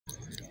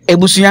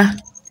Ebusuya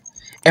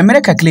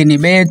America claim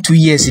be 2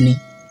 years ni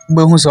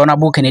be hu se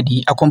Honorable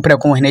Kennedy akompre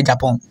ko Ohene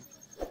Japan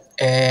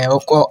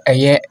oko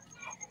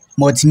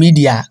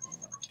multimedia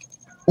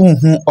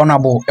unhu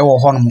Honorable ewo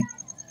honom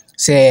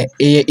se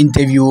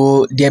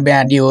interview de be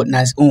ade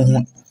na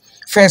unhu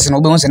first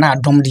no be hu se na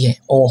adom de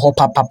o ho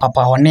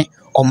papa one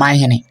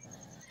Omanhene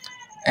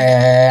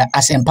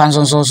Asem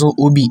so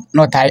obi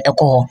not I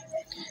eko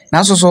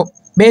na so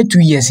be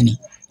 2 years ni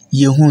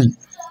ye hu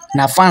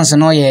na fans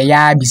no ye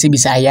ya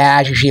bisa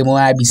ya hwehwe mu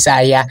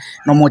bisa ya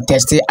no mo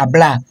test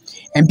abla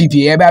MPP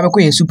ye ba be ko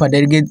ye super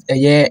delegate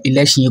ye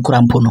election ye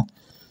kurampo no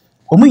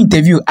omu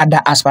interview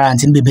other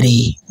aspirants in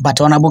bebre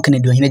but Honorable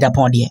Kennedy Ohene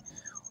Japan de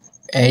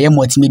ye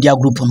multimedia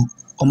group no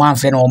o man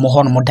fe no mo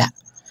ho no mo da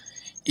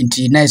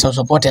nti na so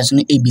supporters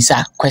no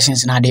ebisa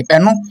questions na de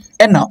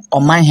eno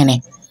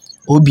Omanhene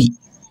obi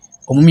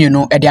omu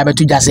no e de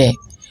abetu dwa se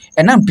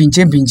ena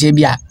mpinche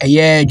bia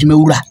ye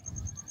adwumawura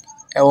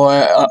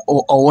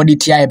or the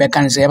TI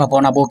can say about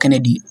Honorable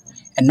Kennedy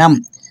and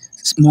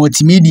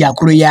multimedia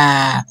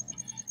Korea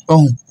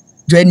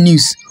join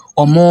news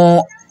or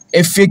more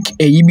a fake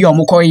a yibi or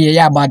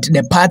more about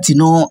the party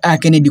no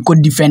Kennedy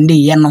could defend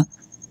the yano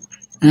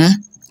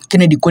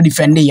Kennedy could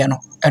defend the yano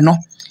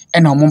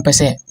and no mon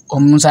pese or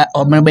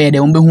maybe the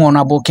umbe who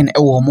Honorable Ken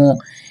or more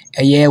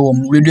a year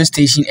radio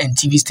station and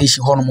TV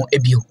station honomo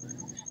ebio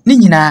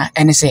Nina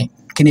and say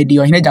Kennedy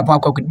or Ohene Japan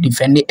could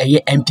defend a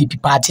year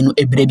MPP party no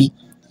ebrebi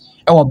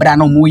Ewo bra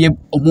no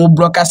mo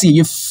broadcast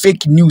ye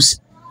fake news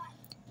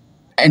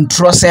and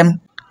trust them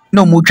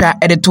no mo twa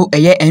edito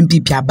eye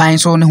MPP aban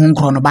so ne ho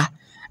nkro no ba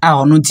a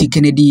ono nti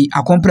Kennedy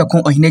akompre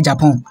ko Ohene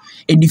Japan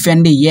e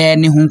defend ye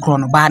ne ho nkro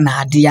no ba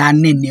na ade ya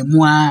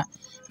nemu a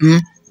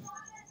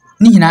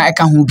ni hina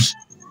eka ho bi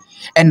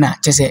ena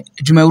chese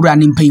adwumawura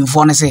ne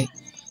mpanyimfo ne se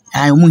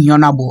ai mu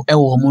Honorable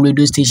ewo mo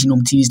radio station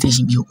no TV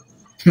station bio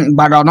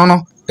bada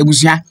no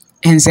ebusia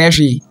ense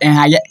hwe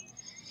enhaye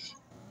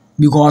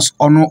because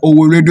ono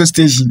owo radio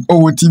station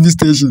owo TV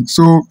station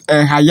so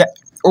haye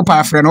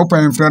opa friend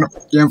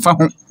yemfa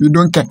ho you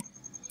don't care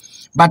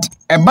but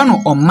eba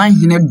no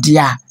Omanhene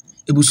dia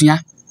ebusuya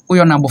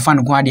oyo na bofa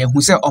no ko ade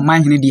hu se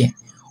Omanhene de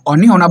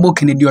oni Honorable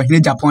Kennedy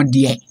Ohene Japan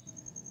de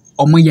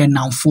omo ye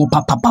nanfo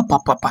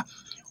papa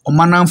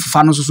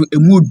omananfo no so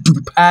emu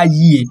odu pa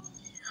yie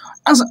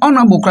as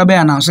Honorable Krabe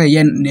announce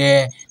ye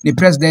ne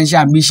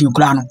presidential ambition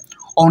kura no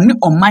oni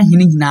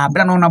Omanhene nyina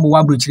abra no Honorable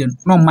wa brochire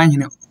no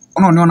Omanhene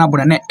ono ne ona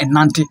bora na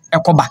enante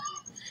ekoba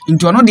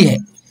nti ono de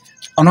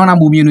ono na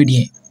bobi no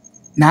de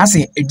na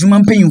ase adwuma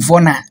mpanyimfo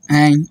na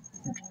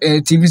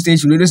TV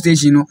station radio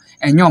station no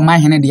enye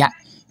Omanhene de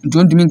nti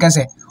ontumi nka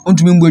se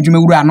ontumi mbu adwuma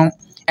wura no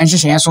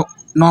enhyehyeye so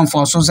no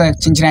mfo so se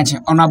chinchiranchi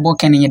ono abo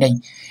kenye den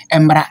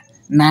embra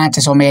na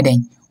teso me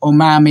den o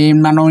ma me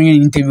ma no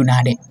interview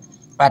na de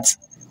but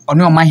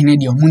ono Omanhene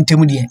de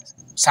omuntem de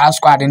South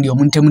Squad de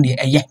omuntem de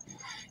eye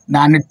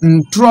na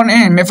tron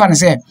mefa ne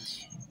se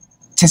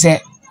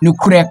tese no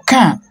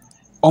kureka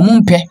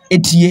omumpe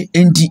etie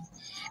enti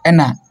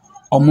ena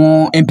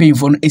omo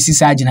empanyimfo no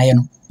esisa agina ye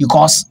no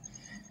because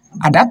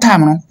at that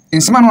time no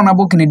nsema no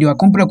Honorable Kennedy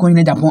akompre ko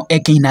Ohene Japan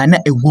ekina na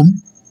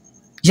ewom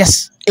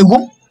yes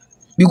ewom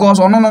because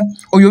ono no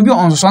oyobi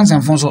on so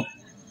nsemfo so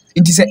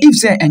enti say if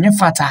say enye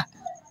fata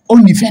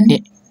on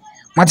defend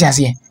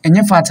matiase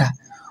enye fata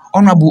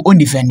Honorable on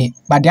defend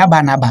but dia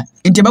ba na ba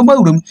enti bagba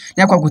urom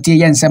yakwakotie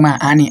ye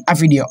nsema ani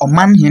afide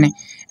Omanhene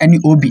eni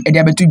obi e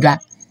dia betudwa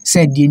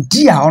said the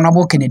dear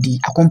Honorable Kennedy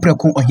akompre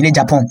ko Ohene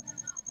Japan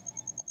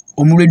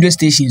omu radio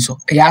station so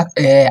ya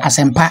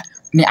asempa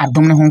ne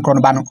adom ne ho nkro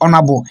no ba no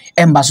Honorable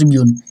emba so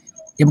bio no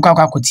yebuka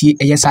kwakotie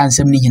eye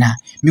sansem ne hina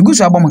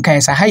miguso abom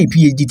kai sa ha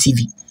PhD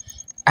TV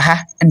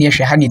aha ene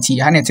yehwe ha ne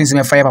ti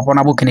nsem fire papa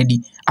Honorable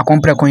Kennedy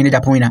akompre ko Ohene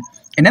Japan na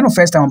and then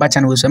first time ba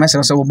channel we so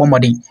message so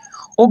bomodin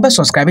obe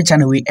subscribe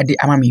channel we e de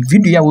amami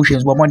video ya wo hwe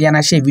so bomodin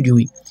na share video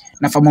we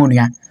na fama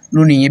onua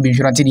no ne ye bi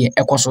hwirante de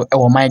ekoso e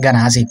wo my Ghana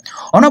hase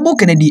Honorable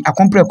Kennedy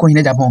akompre ko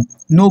Ohene Japan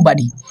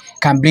nobody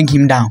can bring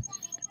him down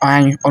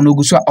an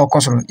onogusu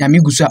okosoro ya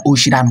migusu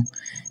oshira no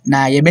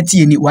na ye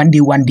beti ni one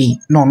day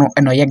no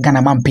eno ye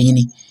Ghana man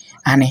panyini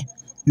ane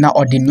na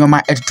ode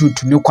nyoma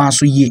etutu ne kwan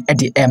so ye e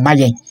de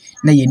mayen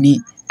na ye ni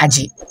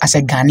age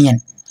ase Ghanaian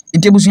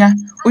intebusuya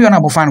oyo na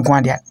bofan ko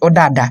ade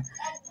odada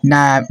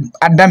na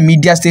other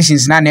media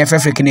stations na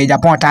FF Kennedy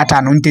Japan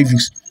tata no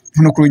interviews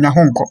no kro nya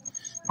honko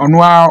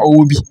ono a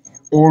owobi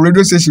o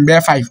radio station be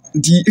 5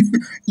 nti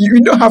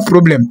you don't have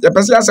problem ya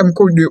pese Asem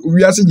ko de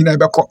wiase nyina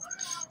be ko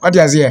what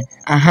you say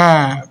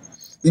aha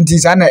nti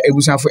sana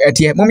ebusanfo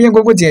etie mom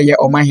yengogo tie ye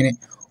Omanhene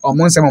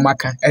omonsem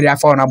omaka e dia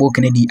fa Honorable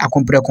Kennedy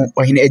akompre ko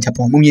Ohene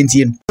Japan mom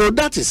yentie no. So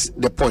that is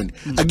the point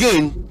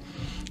again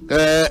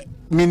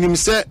minim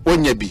se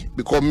onya bi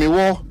because me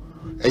wo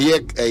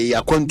eye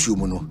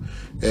akwantuum no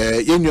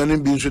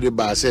yenuanem bi nso de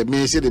ba se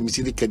me se de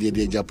misiri kade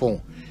de Japan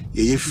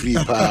ye free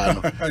pa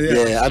no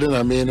yeah I don't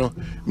know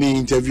me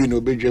interview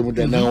no bedroom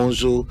da now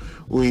also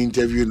we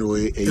interview no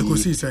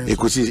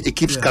it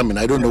keeps coming.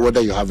 I don't know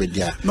whether you have it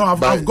there. No,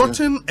 I've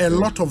gotten a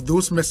lot of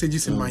those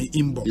messages in my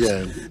inbox.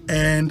 Yeah.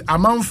 And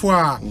amount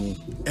for me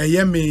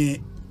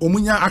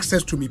omunya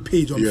access to me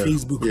page on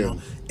Facebook, you know,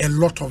 a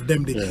lot of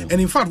them they, and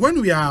in fact when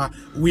we are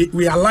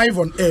live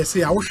on air,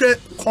 say I will share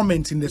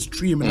comment in the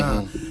stream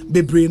now,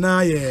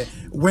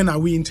 when are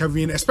we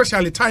interviewing,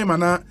 especially time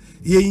and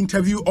you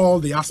interview all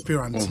the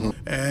aspirants.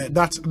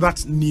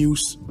 That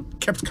news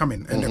kept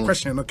coming, and the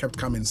question kept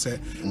coming. Say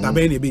that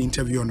be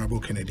interview Honorable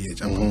Kennedy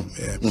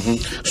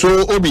Agyapong.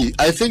 So Obi,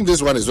 I think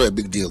this one is not a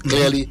big deal.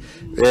 Clearly,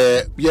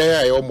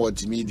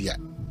 multimedia.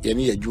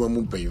 Any adwuma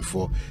mu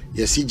mpanyimfo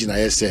yesi gina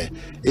yese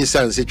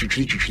esan se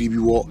twitwiri bi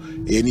wo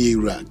eni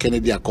ewura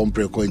Kennedy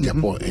Akompre ko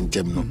Japan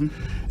entem no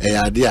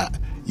ade a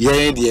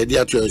ye de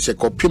ato se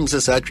kopim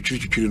se sa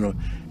twitwiri no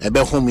ebe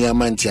hom ya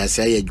manti ase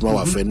aye adwuma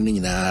wa fa no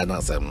nyina na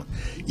asam no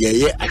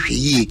ye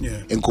ahweyi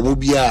enkomo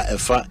bia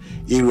efa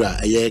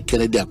ewura ye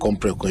Kennedy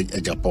Akompre ko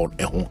Japan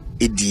ho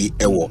edi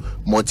ewo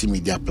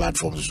multimedia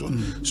platforms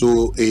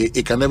so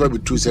it can never be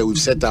true say we've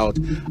set out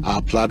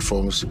our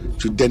platforms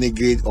to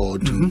denigrate or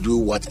to do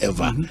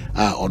whatever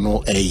or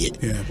no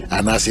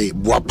and I say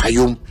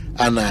buapayum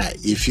and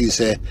if you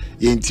say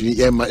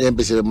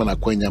empese mana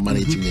kwenya mana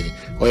itimi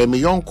or me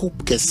yonku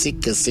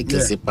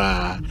kese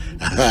pa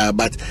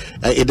but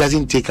it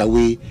doesn't take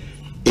away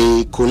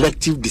a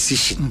collective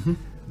decision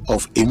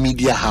of a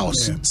media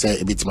house. Say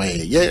a bit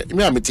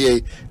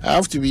I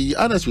have to be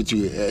honest with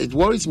you. It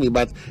worries me,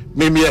 but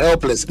maybe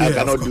helpless. I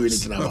cannot do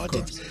anything about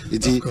it.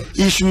 It's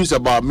issues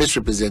about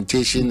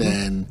misrepresentation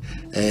and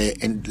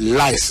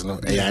lies. No,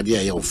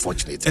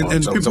 unfortunate.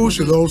 And people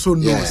should also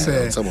know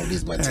some of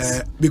these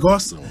matters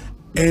because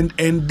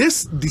and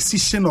this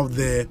decision of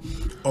the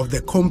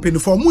company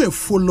for me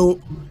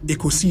follow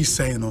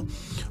ecosystem, you know.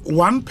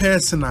 One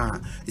person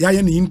an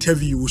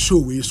interview will show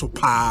we so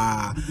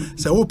pa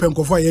say open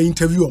for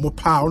interview or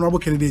pa Honorable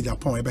Kennedy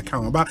Agyapong e be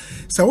kan but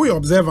say we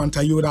observant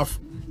you would have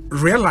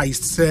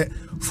realized say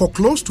for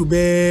close to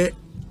be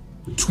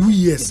 2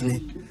 years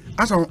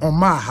as on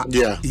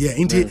Mahama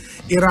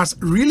it has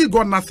really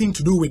got nothing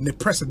to do with the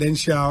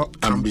presidential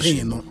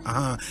campaign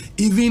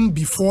even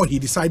before he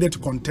decided to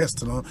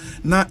contest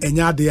na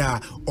enya there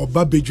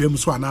oba bedwam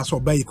so anaso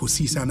oba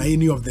ecosystem na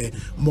any of the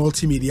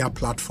multimedia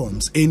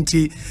platforms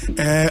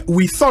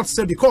we thought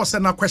say because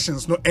na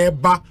questions no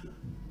eba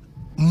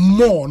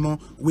more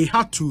we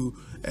had to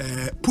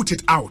put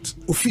it out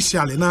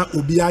officially na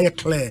obi aye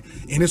clear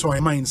in his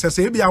mind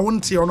say be I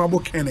won't see Honorable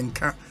Ken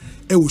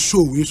it will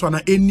show you so on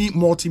any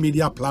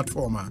multimedia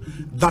platform.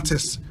 That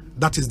is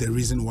the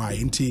reason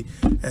why.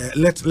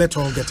 Let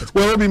all get it.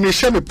 Well, we may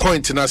share a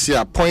point in us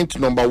here. Point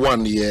number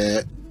one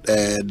here,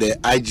 the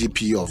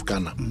IGP of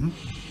Ghana,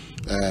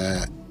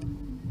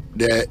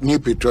 the New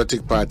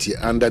Patriotic Party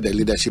under the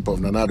leadership of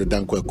Nana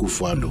Addo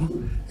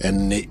Akufo-Addo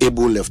and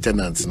able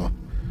lieutenants. No,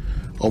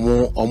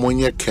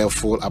 omonye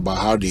careful about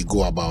how they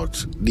go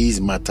about this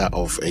matter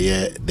of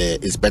the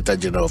Inspector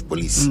General of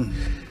Police.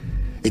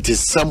 It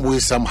is some way,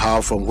 somehow,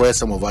 from where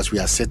some of us we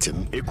are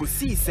sitting,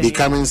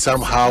 becoming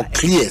somehow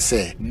clear,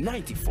 say,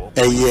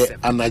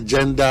 an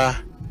agenda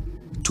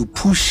to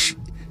push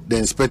the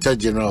Inspector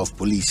General of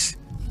Police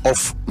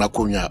off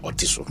Nakonya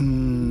Otiso.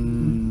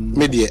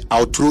 Maybe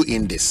I'll throw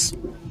in this.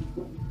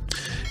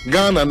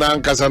 Ghana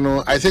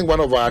Nankasano, I think one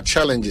of our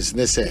challenges,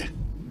 they say,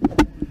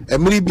 a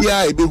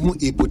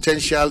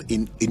potential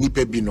in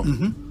Ipebino.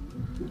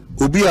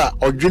 Ubia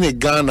or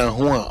Ghana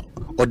who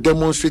or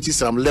demonstrating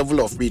some level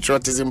of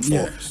patriotism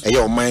for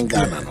your mind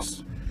Ghana.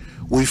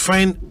 We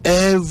find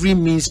every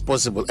means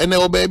possible. And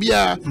now baby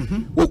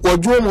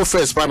what do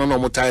first pan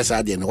on ties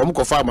again.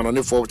 Farm on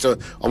the photo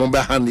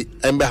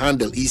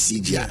handle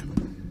ECG.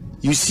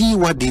 You see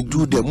what they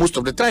do there most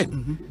of the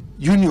time.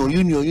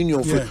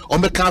 Union for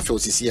on the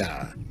cafes is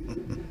here.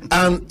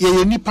 And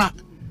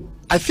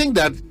I think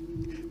that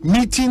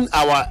meeting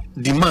our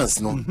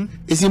demands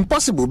is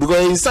impossible because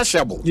it's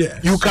insatiable.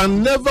 You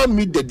can never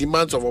meet the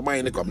demands of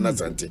Omanhene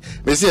community.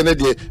 We say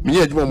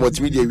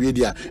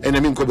multimedia and I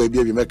mean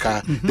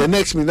the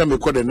next minute I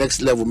call the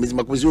next level means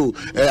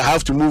I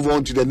have to move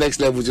on to the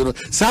next level, you know.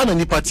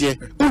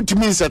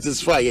 Ultimately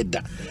satisfied.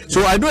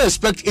 So I don't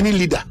expect any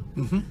leader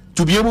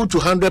to be able to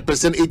 100%,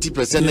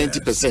 80%,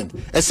 90%,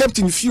 except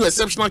in few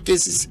exceptional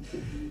cases.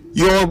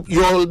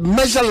 Your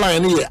measure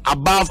line here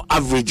above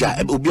average.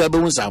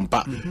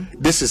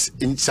 This is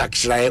in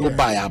Sakshrai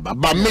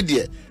but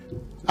media.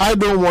 I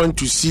don't want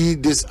to see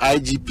this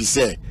IGP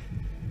say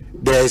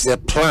there is a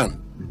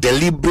plan,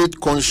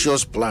 deliberate,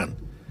 conscious plan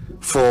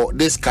for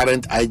this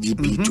current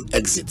IGP to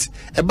exit.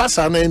 A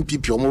basana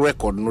MPP on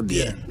record no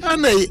there.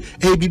 And a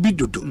bibi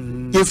dodo.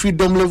 If you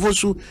don't level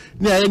so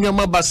near any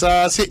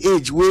basa say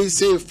age way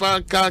say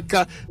far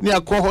kaka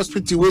near core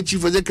hospital way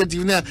chief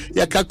executive near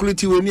ya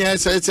calculate when near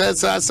sa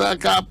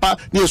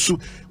near su.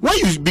 When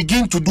you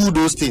begin to do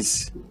those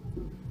things,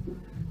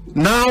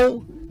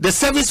 now the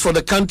service for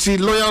the country,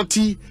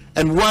 loyalty,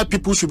 and why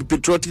people should be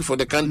patriotic for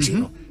the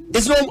country,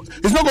 it's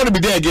not going to be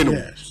there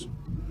again.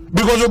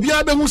 Because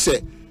Obiabe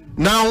say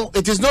now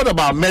it is not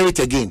about merit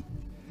again.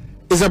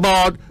 It's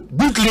about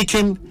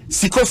bootlicking,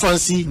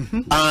 sycophancy,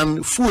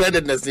 and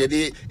full-headedness.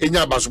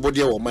 Enya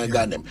basubodi o my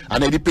ganem,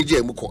 and edi page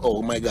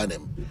or my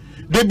ganem.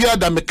 They be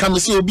that me come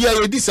say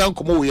Obia this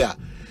uncle we are.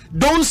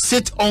 don't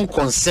sit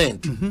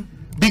unconcerned.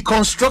 Be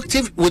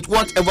constructive with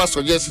whatever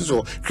suggestions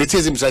or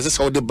criticisms as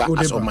how the back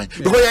as on mine.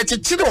 Because I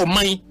teach on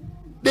mine.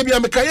 They be a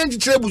mechanic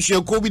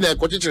bushia Kobe na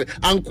kochiche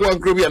anko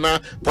and na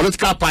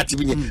political party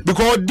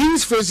because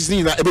these faces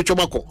need a bit sure.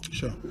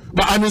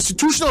 But an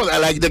institutional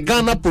like the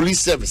Ghana Police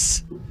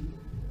Service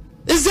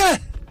is there.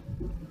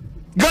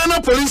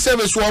 Ghana Police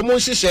Service wa mo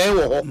share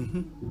wo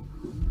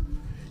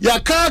ya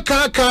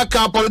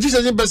ka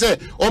politicians in say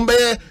on be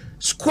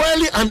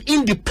squarely an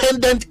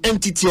independent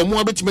entity or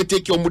more to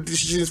take your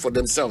decisions for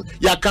themselves.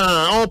 Ya can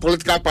all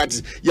political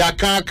parties. Ya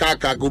can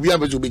obia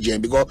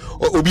bezubi because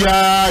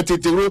obia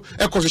tetero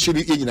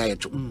ekosishiri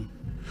enyina.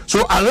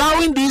 So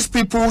allowing these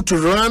people to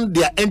run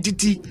their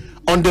entity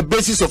on the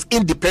basis of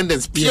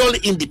independence, purely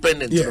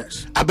independent,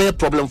 yes, a big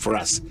problem for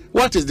us.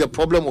 What is the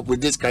problem with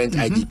this current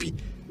IDP?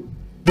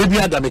 Baby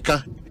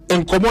Adameka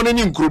and common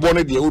in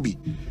Krubone de Obi.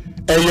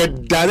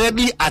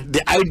 Directly at the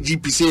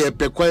IGP say a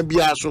pequan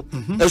biaso,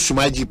 a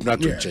sumai jeep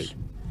not to change.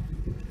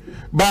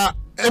 But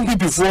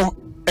MP4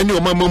 any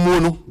of my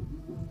mono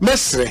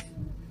mesre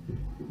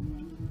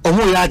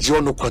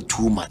Omoyaji no quite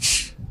too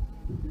much.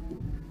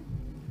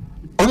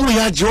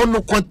 Omoyaji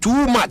no quite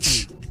too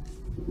much.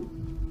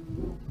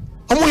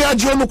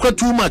 Omoyaji no quite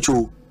too much.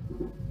 Oh,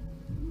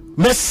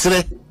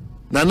 mesre.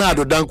 Nana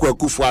Addo Danko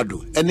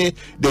Akufo-Addo any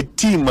the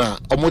team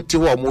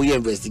omotewa omoye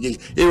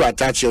investigation era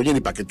attach onye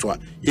ni paketwa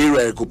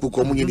era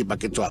ekopuko omoye ni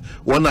paketwa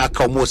wona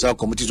aka omosa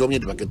committee omoye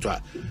ni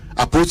paketwa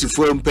aposi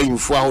for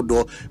mpanyimfo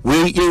ahodo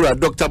we era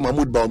Dr.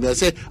 Mahmoud Baumia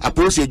say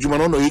aposi adwuma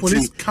no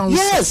 80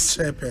 yes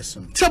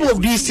chairperson. Some of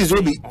these things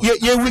will be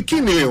ye wiki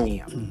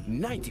me.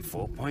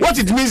 What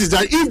it means is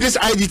that if this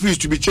IDP is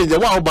to be changed,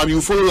 what about you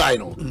follow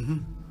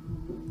line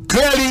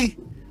clearly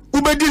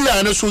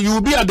so you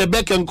will be at the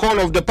beck and call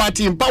of the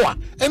party in power,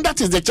 and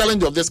that is the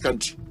challenge of this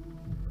country.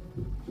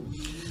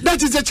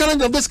 That is the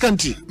challenge of this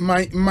country.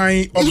 My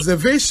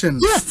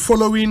observation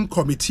following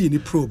committee in the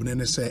probe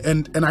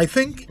and I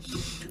think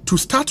to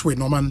start with,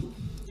 Norman,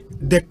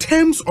 the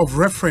terms of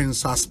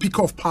reference are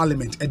Speaker of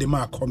Parliament at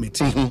the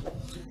committee.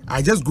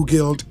 I just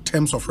googled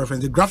terms of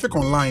reference. The graphic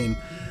online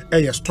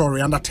a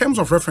story, and the terms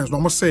of reference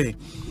almost say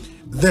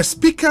the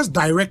Speaker's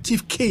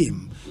directive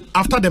came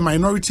after the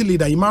minority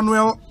leader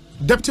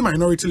Deputy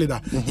Minority Leader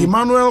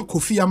Emmanuel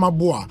Kofi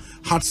Amaboa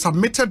had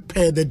submitted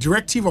per the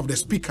directive of the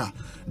Speaker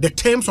the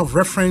terms of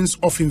reference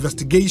of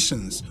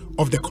investigations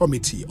of the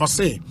committee. Or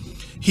say,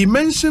 he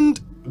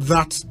mentioned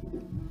that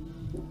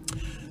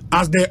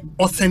as the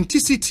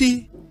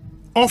authenticity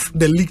of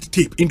the leaked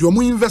tape, into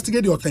we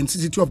investigate the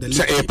authenticity of the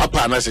leaked tape.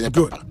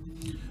 Good.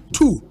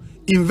 2,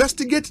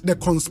 investigate the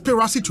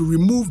conspiracy to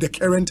remove the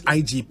current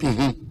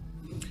IGP.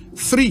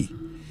 3,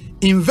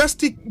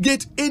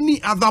 investigate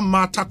any other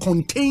matter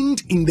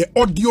contained in the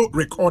audio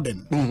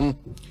recording.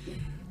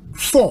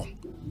 4,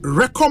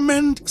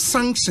 recommend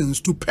sanctions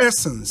to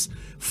persons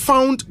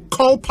found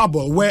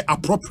culpable where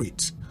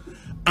appropriate,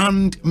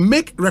 and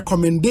make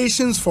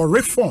recommendations for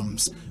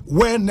reforms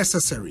where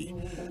necessary,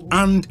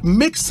 and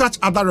make such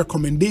other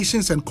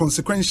recommendations and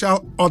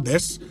consequential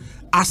orders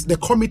as the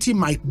committee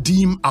might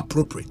deem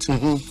appropriate.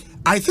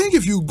 I think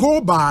if you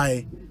go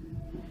by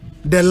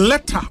the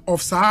letter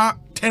of Sir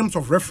terms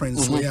of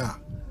reference, we are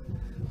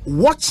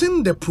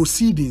watching the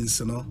proceedings,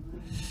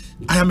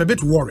 I am a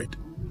bit worried.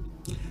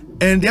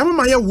 And the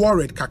Amamaya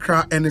worried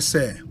kakra and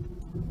say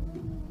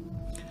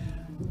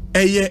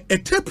a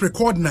tape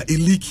record na a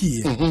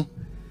leaky and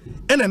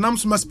an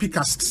Amsuma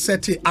speaker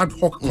set a ad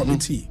hoc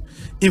committee.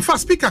 In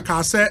fact, Speaker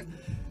can say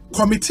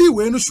committee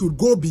when should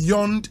go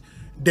beyond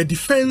the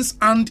Defense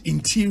and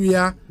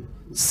Interior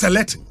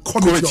Select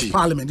Committee of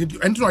Parliament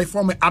and to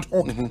form an ad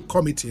hoc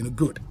committee.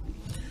 Good.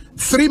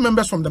 3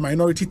 members from the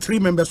minority, 3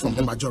 members from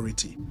the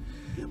majority.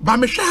 But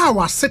me sure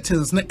our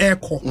settings no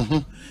echo,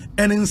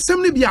 and in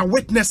some be our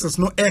witnesses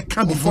no air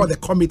come before the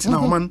committee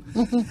now, man.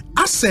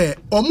 I say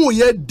omo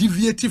ye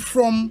deviated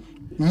from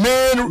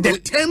the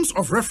terms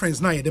of reference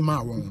na the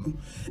ma won,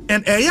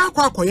 and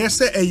kwa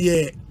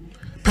say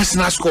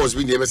personal scores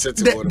being never set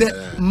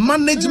the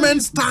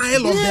management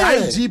style of the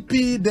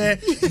IGP,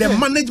 the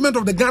management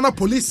of the Ghana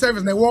Police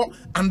Service, they were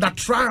under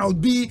trial.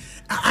 They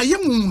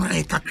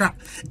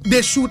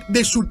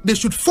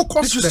should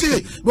focus.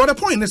 But the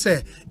point is,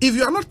 if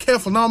you are not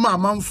careful now, my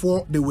man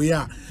for the way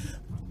are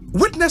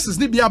witnesses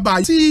need be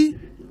about see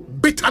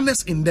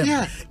bitterness in them.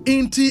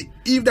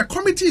 If the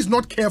committee is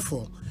not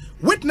careful,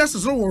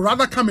 witnesses will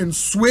rather come and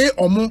sway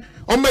or more.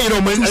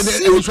 Agenda,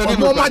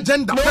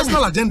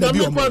 personal agenda.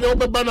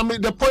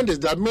 The point is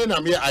that me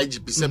and me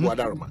IGP said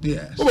Wadaroma.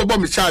 Yes.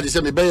 Me charge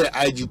say me be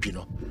IGP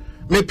no.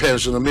 Me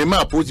pension me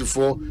ma put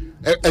for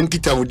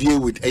entity would deal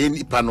with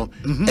any panel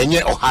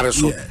enye ohare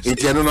so.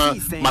 Enti no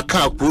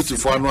maka put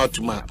for no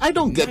atuma. I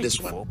don't get this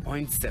one.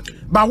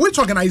 But which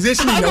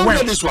organization I don't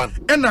get this one.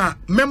 And a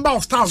member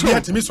of staff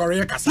here to me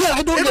sorry kasa. Yeah,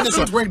 I don't get this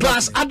one.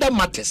 Plus other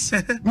matters.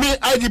 Me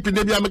IGP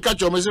dey be am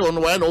catch me say on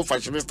why no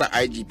fashion Mr.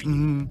 IGP.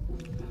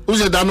 Who's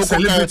a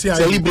celebrity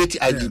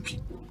IGP.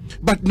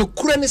 But no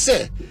currently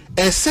say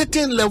a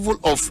certain level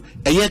of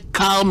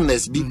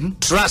calmness,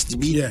 trust,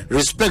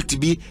 respect,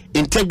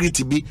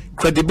 integrity,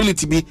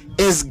 credibility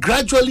is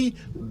gradually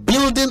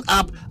building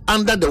up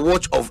under the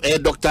watch of a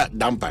doctor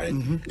Dampare.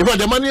 If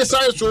the money is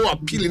so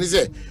appealing, is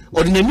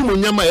or the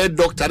Nyama air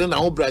doctor and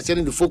our Brazil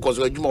in the focus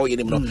of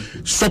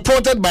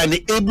supported by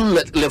the able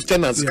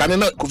lieutenants,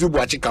 Canada Kofi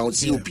Boachi Count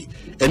COP,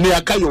 and they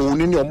are Kayo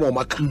in your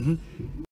Momaka.